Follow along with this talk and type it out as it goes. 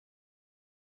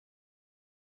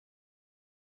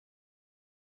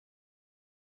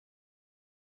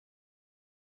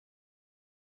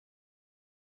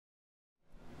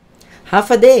Half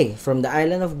a day from the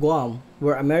island of Guam,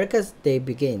 where America's day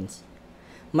begins.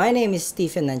 My name is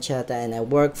Stephen Nanchata and I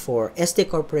work for ST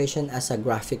Corporation as a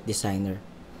graphic designer.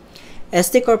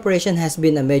 ST Corporation has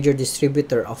been a major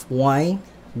distributor of wine,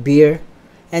 beer,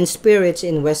 and spirits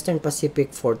in Western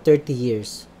Pacific for 30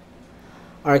 years.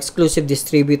 Our exclusive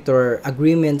distributor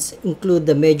agreements include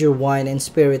the major wine and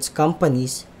spirits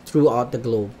companies throughout the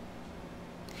globe.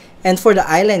 And for the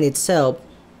island itself,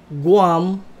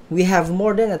 Guam, we have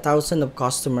more than 1,000 of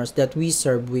customers that we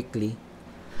serve weekly.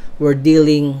 We're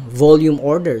dealing volume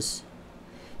orders,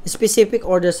 specific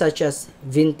orders such as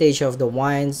vintage of the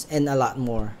wines and a lot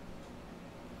more.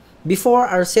 Before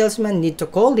our salesmen need to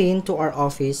call in to our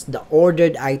office the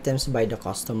ordered items by the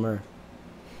customer.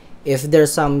 If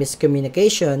there's some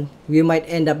miscommunication, we might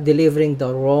end up delivering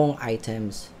the wrong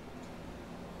items.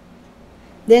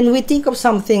 Then we think of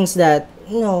some things that,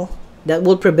 that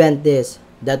would prevent this,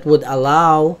 that would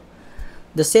allow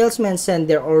the salesmen send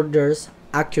their orders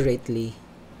accurately.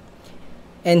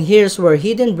 And here's where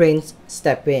Hidden Brains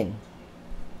step in.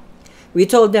 We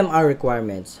told them our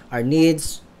requirements, our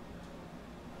needs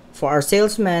for our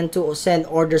salesmen to send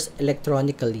orders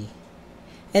electronically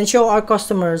and show our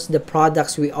customers the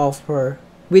products we offer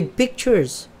with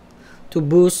pictures to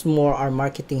boost more our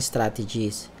marketing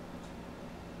strategies.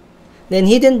 Then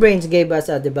Hidden Brains gave us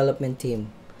a development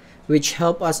team, which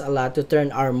helped us a lot to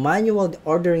turn our manual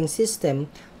ordering system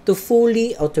to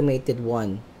fully automated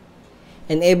one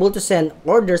and able to send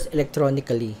orders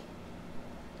electronically.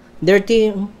 Their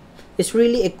team is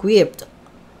really equipped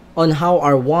on how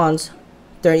our wants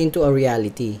turn into a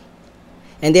reality.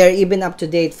 And they are even up to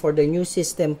date for the new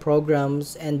system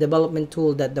programs and development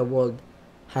tool that the world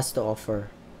has to offer.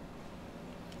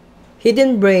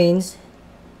 Hidden Brains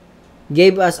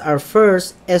gave us our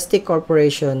first ST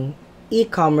Corporation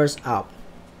e-commerce app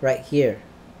right here.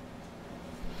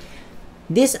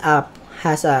 This app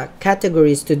has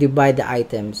categories to divide the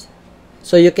items,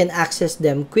 so you can access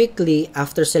them quickly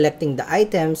after selecting the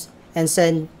items and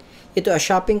send it to a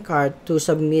shopping cart to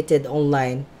submit it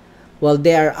online while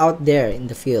they are out there in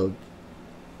the field.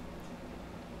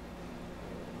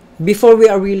 Before, we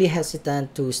are really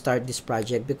hesitant to start this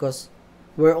project because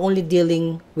we're only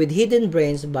dealing with Hidden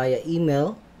Brains via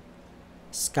email,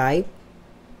 Skype,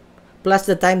 plus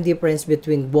the time difference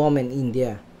between Guam and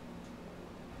India.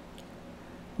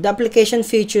 The application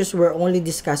features were only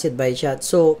discussed by chat,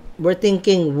 so we're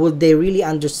thinking, would they really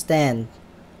understand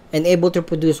and able to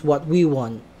produce what we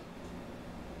want?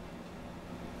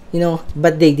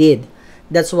 But they did.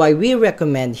 That's why we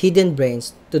recommend Hidden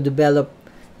Brains to develop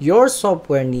your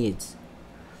software needs.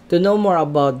 To know more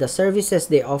about the services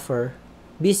they offer,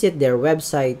 visit their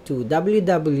website to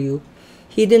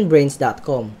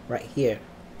www.hiddenbrains.com right here.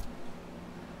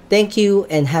 Thank you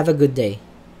and have a good day.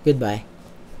 Goodbye.